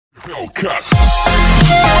Hellcat.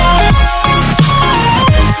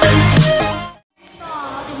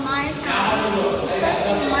 In my account,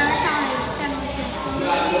 especially my account is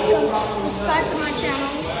subscribe to my channel.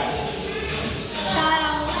 Shout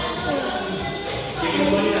out to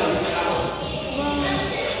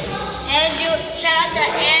Andrew. Shout out to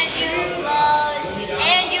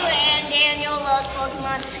Andrew and Daniel loves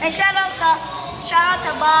Pokemon. And shout out to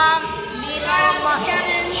Bomb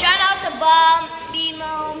Bimo. Shout out to Bomb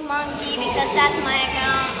Bimo Monkey because that's my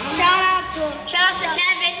account. Shout out to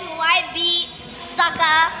Kevin who I beat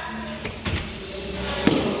sucker.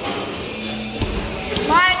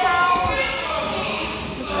 my account.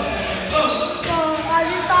 So I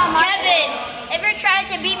just saw my Kevin, if you're trying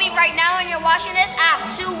to beat me right now and you're watching this, I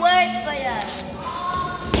have 2 words for you.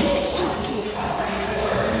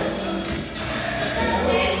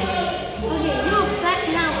 Okay, you're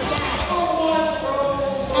obsessed now with that.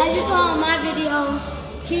 I just saw my video.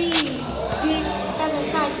 He beat Kevin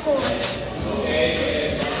high score.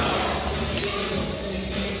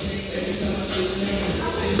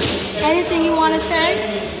 Anything you want to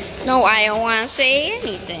say? No, I don't want to say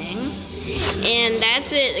anything. And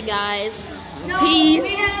that's it, guys. No, Peace.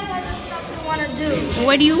 we have other stuff we want to do.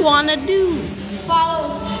 What do you want to do?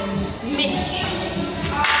 Follow me.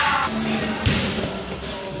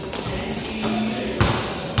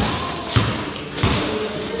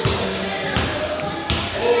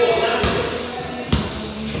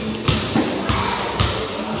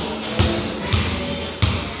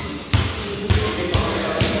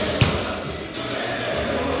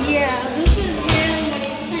 Yeah, this is him when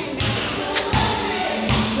he's playing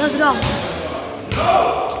basketball. Let's go.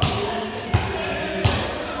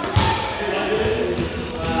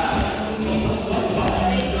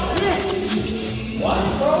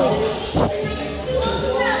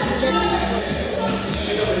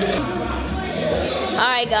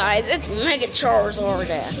 Alright guys, it's Mega Charizard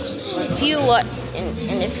X. If you like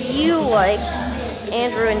and if you like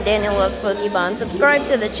Andrew and Daniel Loves Pokemon, subscribe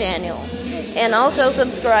to the channel. And also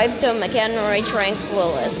subscribe to McEnroy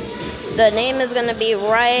Tranquilis. The name is gonna be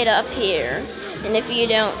right up here. And if you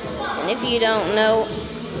don't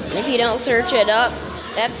search it up,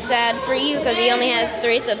 that's sad for you because he only has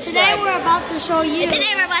 3 subscribers. Today we're about to show you.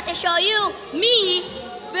 Today we're about to show you me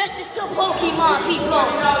versus the Pokemon people.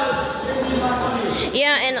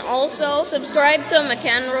 Yeah, and also subscribe to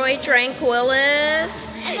McEnroy Tranquilis.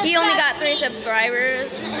 He only got 3 subscribers.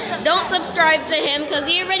 Don't subscribe to him because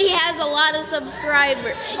he already has a lot of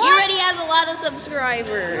subscribers. He already has a lot of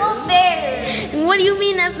subscribers. No fair. What do you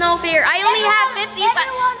mean that's no fair? I only have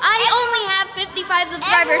 55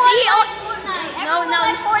 subscribers. No.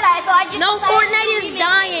 Fortnite, so I just No, decided Fortnite to do is remixes.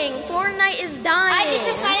 dying. Fortnite is dying. I just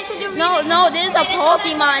decided to do No, remixes. this is a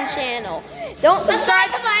Pokemon channel. Don't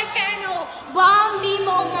Subscribe subscribe. to my channel, Bomb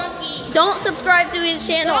Bimo Monkey. Don't subscribe to his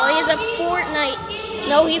channel. He's a Fortnite.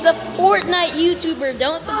 No, he's a Fortnite YouTuber.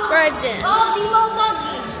 Don't subscribe to him. Bomb Bimo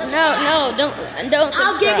Monkey. No, don't subscribe.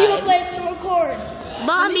 I'll give you a place to record.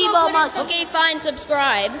 Bomb Bimo Monkey. Okay, fine,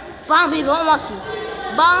 subscribe. Bomb Bimo Monkey.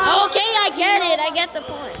 Bomb. Okay, I get it. I get the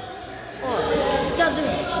point. Yo,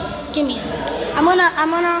 dude, give me it. I'm gonna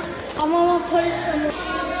put it somewhere.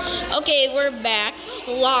 Okay, we're back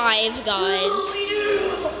live, guys.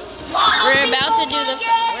 We're about to do the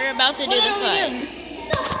fight.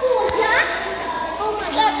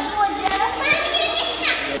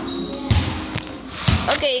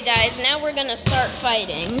 Okay, guys, now we're gonna start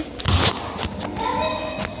fighting.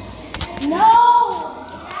 No!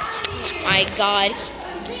 My God,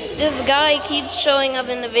 this guy keeps showing up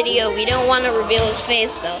in the video. We don't want to reveal his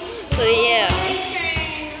face though. So yeah.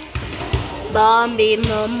 Bomb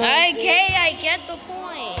Bimo Monkey. Okay, I get the point.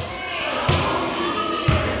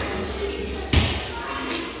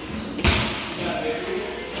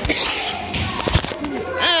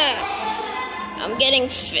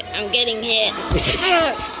 I'm getting hit.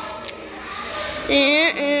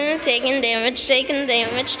 Taking damage.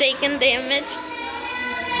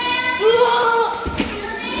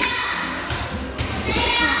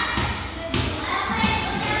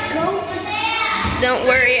 Don't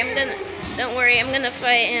worry, I'm gonna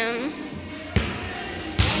fight him.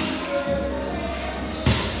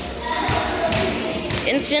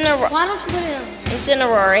 Why don't you put it in?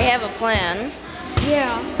 Incineroar, I have a plan.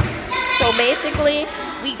 Yeah. So basically,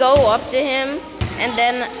 we go up to him, and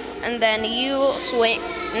then you swing,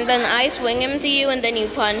 and then I swing him to you, and then you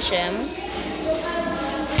punch him.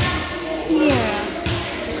 Yeah.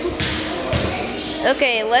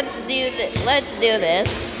 Okay, let's do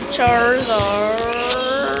this. Charizard.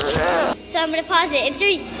 So I'm gonna pause it in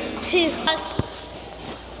 3, 2, pause.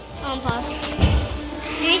 Pause.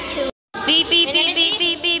 3, 2. Beep beep beep beep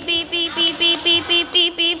beep beep beep.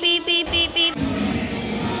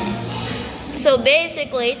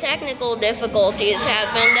 basically, technical difficulties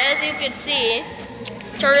happened. As you could see,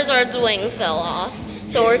 Charizard's wing fell off.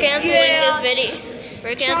 So we're canceling this video.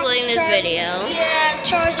 We're canceling this video. Yeah,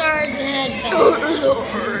 Charizard head.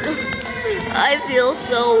 I feel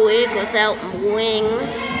so weak without wings.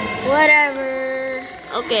 Whatever.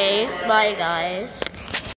 Okay, bye guys.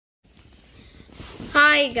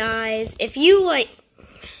 Hi guys, if you like...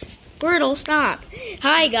 Squirtle, stop.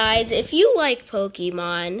 Hi guys, if you like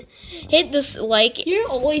Pokemon, hit this like... You're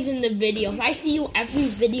always in the video. I see you every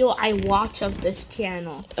video I watch of this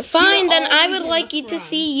channel. Fine, You're then I always would in like the you to front.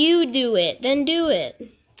 see you do it. Then do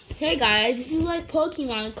it. Hey guys, if you like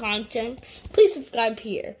Pokemon content, please subscribe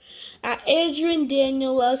here. At Adrian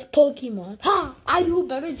Daniel Loves Pokemon. Ha! I do a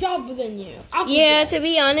better job than you. Yeah, to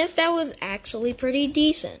be honest, that was actually pretty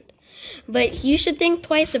decent. But you should think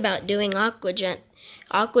twice about doing Aqua Jet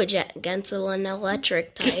against an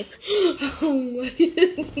electric type. Oh my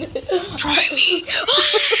Try me.